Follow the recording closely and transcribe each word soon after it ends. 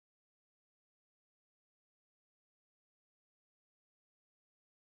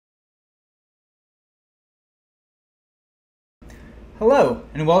Hello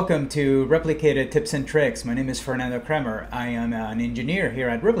and welcome to Replicated Tips and Tricks. My name is Fernando Kremer. I am an engineer here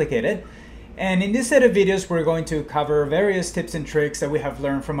at Replicated, and in this set of videos we're going to cover various tips and tricks that we have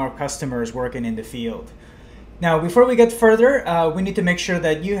learned from our customers working in the field. Now before we get further, we need to make sure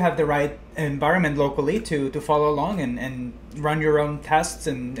that you have the right environment locally to follow along and run your own tests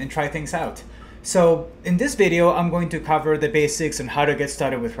and try things out. So in this video I'm going to cover the basics on how to get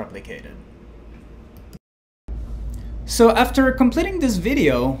started with Replicated. So after completing this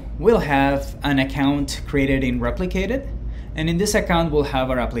video, we'll have an account created in Replicated, and in this account we'll have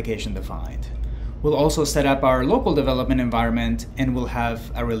our application defined. We'll also set up our local development environment and we'll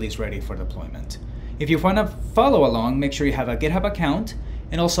have a release ready for deployment. If you want to follow along, make sure you have a GitHub account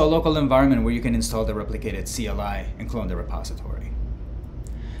and also a local environment where you can install the Replicated CLI and clone the repository.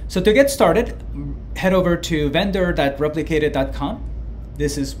 So to get started, head over to vendor.replicated.com.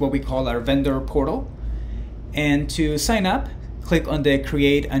 This is what we call our vendor portal. And to sign up, click on the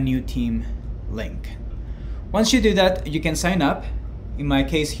Create a New Team link. Once you do that, you can sign up. In my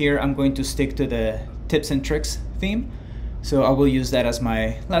case here, I'm going to stick to the Tips and Tricks theme. So I will use that as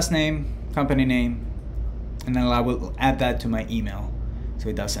my last name, company name, and then I will add that to my email so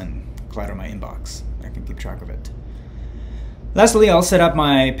it doesn't clutter my inbox. I can keep track of it. Lastly, I'll set up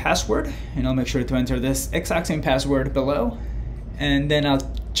my password, and I'll make sure to enter this exact same password below. And then I'll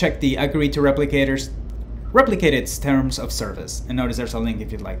check the Agree to Replicated's terms of service, and notice there's a link if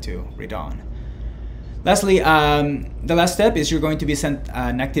you'd like to read on. Lastly, the last step is you're going to be sent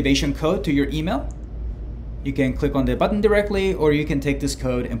an activation code to your email. You can click on the button directly, or you can take this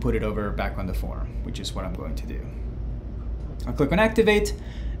code and put it over back on the form, which is what I'm going to do. I'll click on activate,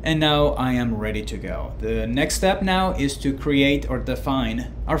 and now I am ready to go. The next step now is to create or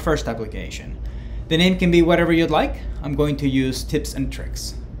define our first application. The name can be whatever you'd like. I'm going to use Tips and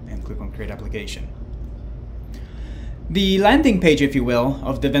Tricks and click on Create Application. The landing page, if you will,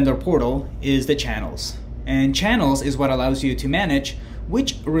 of the vendor portal is the channels. And channels is what allows you to manage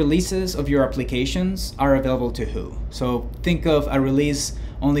which releases of your applications are available to who. So think of a release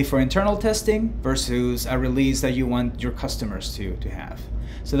only for internal testing versus a release that you want your customers to have.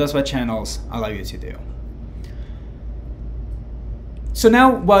 So that's what channels allow you to do. So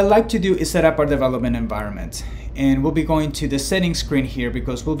now what I'd like to do is set up our development environment. And we'll be going to the settings screen here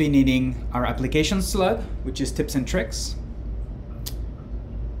because we'll be needing our application slug, which is tips and tricks.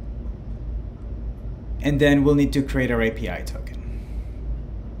 And then we'll need to create our API token.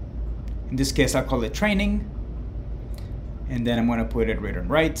 In this case, I'll call it training. And then I'm going to put it read and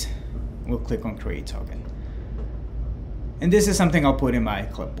write. We'll click on create token. And this is something I'll put in my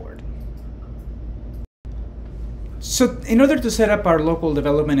clipboard. So in order to set up our local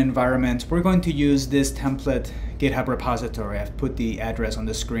development environment, we're going to use this template GitHub repository. I've put the address on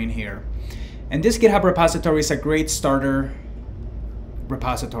the screen here. And this GitHub repository is a great starter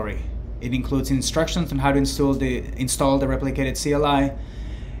repository. It includes instructions on how to install the Replicated CLI,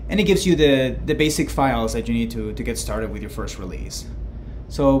 and it gives you the basic files that you need to get started with your first release.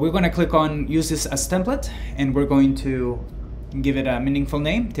 So we're going to click on use this as template, and we're going to give it a meaningful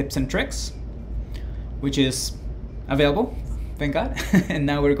name, Tips and Tricks, which is available, thank God. And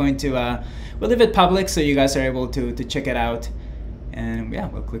now we're going to we'll leave it public so you guys are able to check it out. And yeah,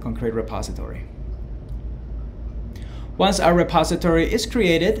 we'll click on create repository. Once our repository is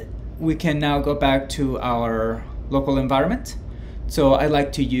created, we can now go back to our local environment. So I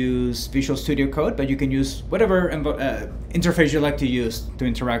like to use Visual Studio Code, but you can use whatever interface you like to use to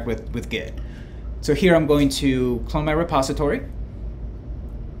interact with Git. So here I'm going to clone my repository.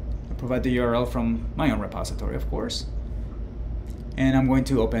 Provide the URL from my own repository, of course. And I'm going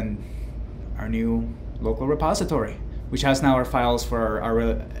to open our new local repository, which has now our files for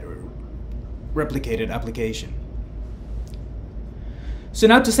our replicated application. So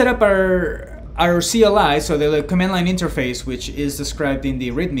now to set up our CLI, so the command line interface, which is described in the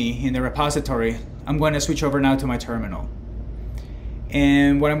README in the repository, I'm going to switch over now to my terminal.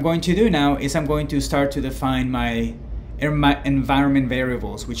 And what I'm going to do now is I'm going to start to define my environment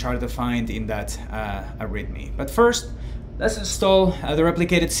variables, which are defined in that README. But first, let's install the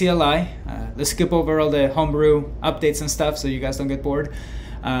Replicated CLI. Let's skip over all the homebrew updates and stuff so you guys don't get bored.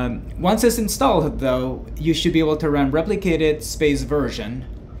 Once it's installed, though, you should be able to run replicated space version,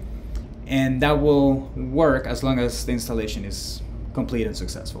 and that will work as long as the installation is complete and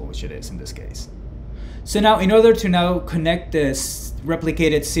successful, which it is in this case. So now, in order to now connect this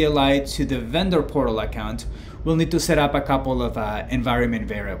Replicated CLI to the vendor portal account, we'll need to set up a couple of environment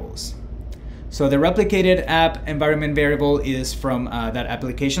variables. So the replicated app environment variable is from that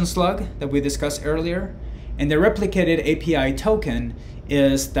application slug that we discussed earlier. And the replicated API token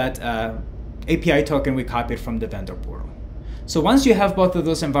is that API token we copied from the vendor portal. So once you have both of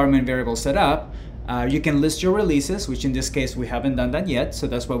those environment variables set up, you can list your releases, which in this case we haven't done that yet, so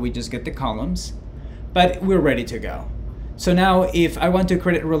that's why we just get the columns. But we're ready to go. So now if I want to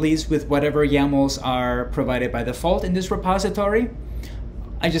create a release with whatever YAMLs are provided by default in this repository,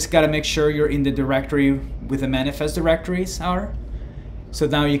 I just gotta make sure you're in the directory with the manifest directories are. So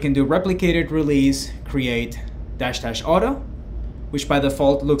now you can do replicated release create -- auto, which by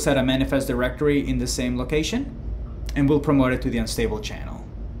default looks at a manifest directory in the same location, and we'll promote it to the unstable channel.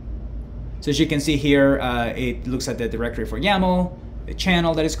 So as you can see here, it looks at the directory for YAML, the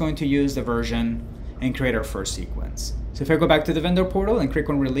channel that it's going to use, the version, and create our first sequence. So if I go back to the vendor portal and click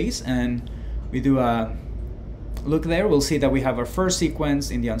on release and we do a look there, we'll see that we have our first sequence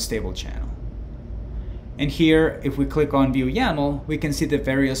in the unstable channel. And here, if we click on view YAML, we can see the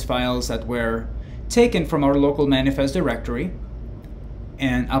various files that were taken from our local manifest directory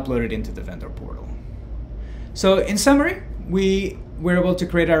and uploaded into the vendor portal. So in summary, we were able to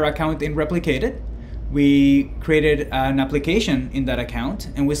create our account in Replicated. We created an application in that account,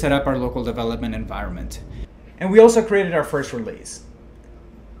 and we set up our local development environment. And we also created our first release.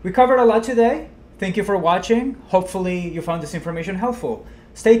 We covered a lot today. Thank you for watching. Hopefully you found this information helpful.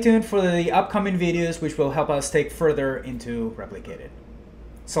 Stay tuned for the upcoming videos, which will help us take further into Replicated.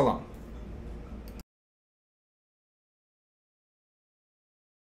 So long.